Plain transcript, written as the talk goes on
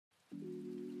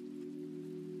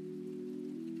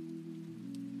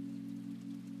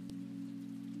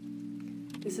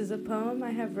This is a poem I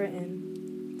have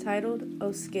written, titled,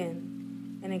 "O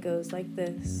Skin," and it goes like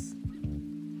this.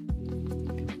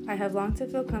 I have longed to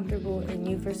feel comfortable in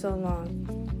you for so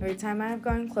long. Every time I have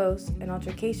gone close, an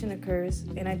altercation occurs,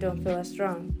 and I don't feel as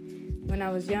strong. When I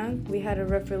was young, we had a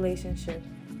rough relationship.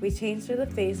 We changed through the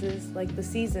phases, like the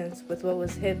seasons, with what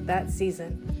was hip that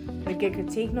season. We'd get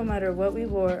critiqued no matter what we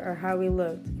wore or how we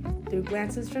looked, through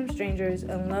glances from strangers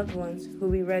and loved ones who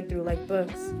we read through like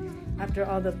books. After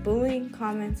all the bullying,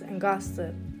 comments, and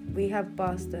gossip, we have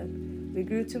bossed up. We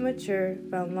grew to mature,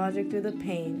 found logic through the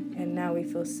pain, and now we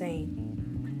feel sane.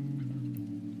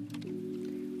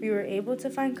 We were able to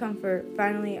find comfort,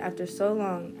 finally, after so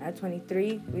long. At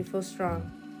 23, we feel strong.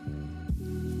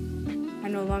 I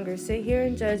no longer sit here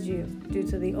and judge you, due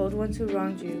to the old ones who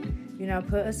wronged you. You now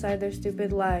put aside their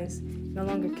stupid lies, no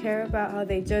longer care about how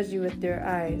they judge you with their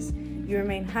eyes. You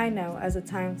remain high now as the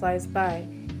time flies by,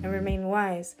 and remain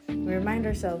wise. We remind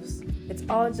ourselves, it's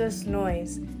all just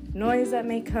noise. Noise that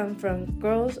may come from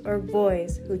girls or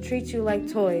boys who treat you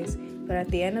like toys, but at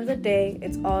the end of the day,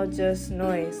 it's all just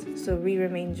noise, so we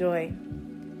remain joy.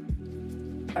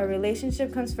 Our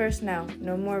relationship comes first now,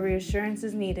 no more reassurance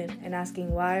is needed in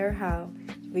asking why or how.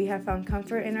 We have found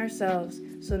comfort in ourselves,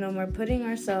 so no more putting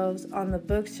ourselves on the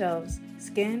bookshelves.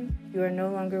 Skin, you are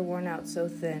no longer worn out so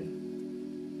thin.